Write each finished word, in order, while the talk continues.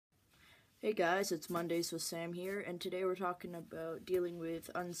Hey guys, it's Mondays with Sam here, and today we're talking about dealing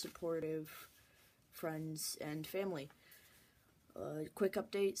with unsupportive friends and family. Quick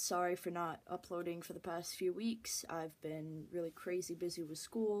update, sorry for not uploading for the past few weeks. I've been really crazy busy with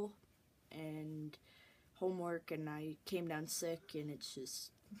school and homework, and I came down sick, and it's just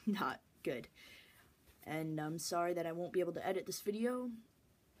not good. And I'm sorry that I won't be able to edit this video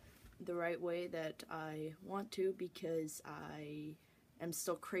the right way that I want to, because I'm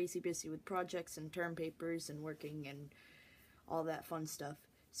still crazy busy with projects and term papers and working and all that fun stuff.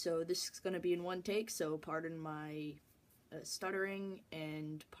 So this is going to be in one take, so pardon my stuttering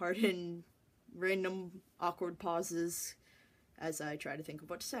and pardon random awkward pauses as I try to think of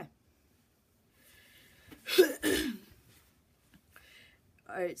what to say.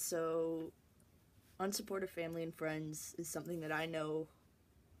 Alright, so unsupportive family and friends is something that I know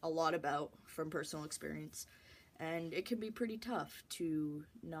a lot about from personal experience. And it can be pretty tough to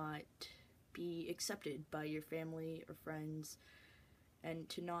not be accepted by your family or friends, and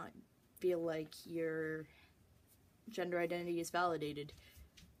to not feel like your gender identity is validated.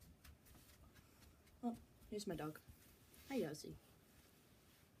 Oh, here's my dog. Hi, Yossi.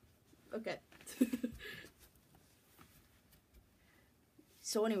 Okay.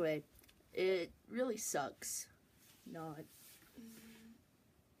 So anyway, it really sucks not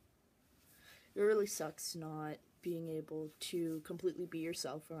being able to completely be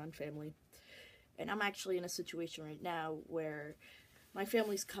yourself around family. And I'm actually in a situation right now where my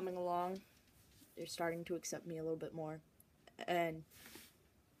family's coming along. They're starting to accept me a little bit more. And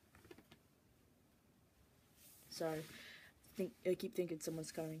sorry, I keep thinking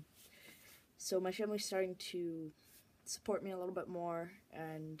someone's coming. So my family's starting to support me a little bit more,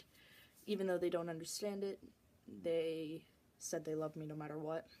 and even though they don't understand it, they said they love me no matter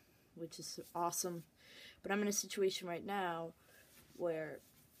what, which is awesome. But I'm in a situation right now where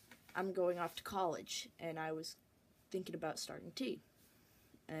I'm going off to college, and I was thinking about starting tea.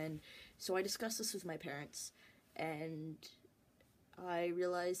 And so I discussed this with my parents, and I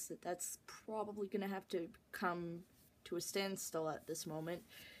realized that that's probably going to have to come to a standstill at this moment,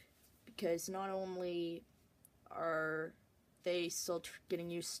 because not only are they still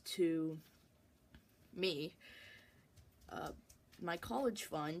getting used to me, my college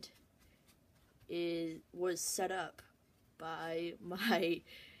fund was set up by my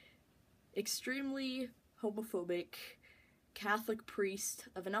extremely homophobic Catholic priest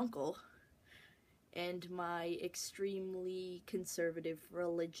of an uncle and my extremely conservative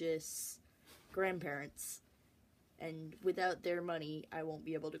religious grandparents. And without their money, I won't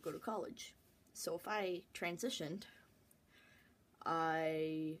be able to go to college. So if I transitioned,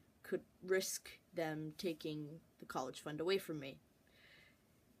 I could risk them taking the college fund away from me.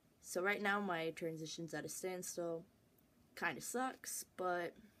 So right now my transition's at a standstill. Kinda sucks,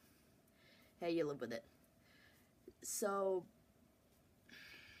 but hey, you live with it. So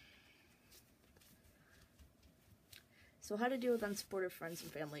how to deal with unsupportive friends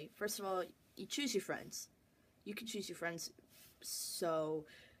and family. First of all, you choose your friends. You can choose your friends, so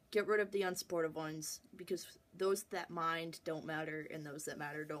get rid of the unsupportive ones, because those that mind don't matter, and those that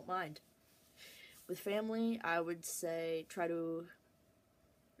matter don't mind. With family, I would say try to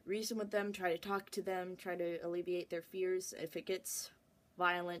reason with them, try to talk to them, try to alleviate their fears. If it gets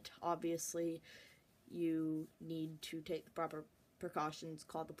violent, obviously, you need to take the proper precautions,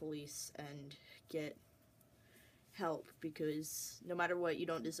 call the police, and get help, because no matter what, you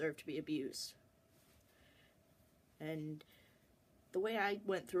don't deserve to be abused. And the way I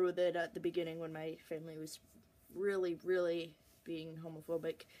went through with it at the beginning when my family was really, really being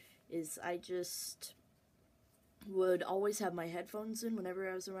homophobic is I just would always have my headphones in whenever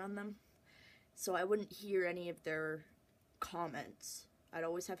I was around them, so I wouldn't hear any of their comments. I'd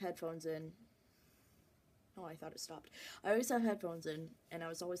always have headphones in. Oh, I thought it stopped. I always have headphones in, and I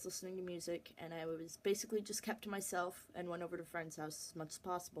was always listening to music, and I was basically just kept to myself and went over to a friend's house as much as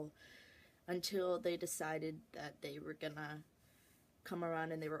possible until they decided that they were gonna come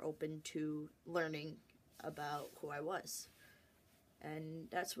around and they were open to learning about who I was. And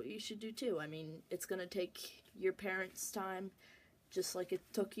that's what you should do too. I mean, it's gonna take your parents time, just like it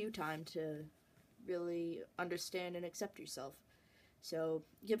took you time to really understand and accept yourself. So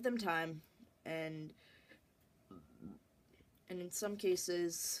give them time, and in some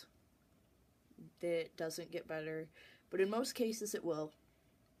cases it doesn't get better, but in most cases it will.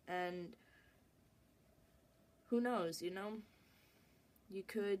 And who knows, you know? You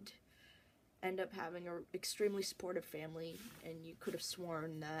could end up having an extremely supportive family, and you could have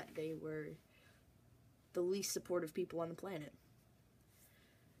sworn that they were the least supportive people on the planet.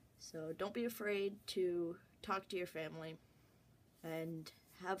 So don't be afraid to talk to your family and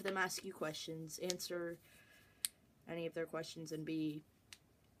have them ask you questions, answer any of their questions, and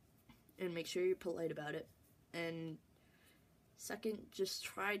make sure you're polite about it. And second, just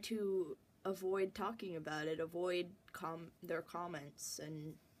try to avoid talking about it, avoid their comments,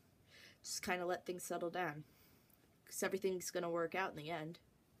 and just kind of let things settle down, because everything's going to work out in the end.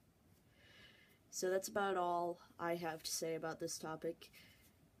 So that's about all I have to say about this topic.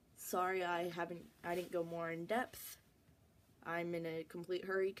 Sorry I didn't go more in depth. I'm in a complete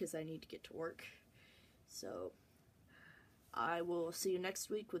hurry because I need to get to work. So I will see you next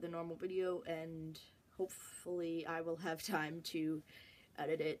week with a normal video, and hopefully I will have time to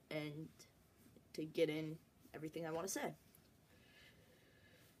edit it and to get in everything I want to say.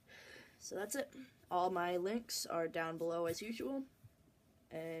 So that's it. All my links are down below as usual,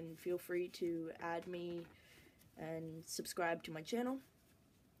 and feel free to add me and subscribe to my channel.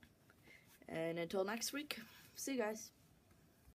 And until next week, see you guys.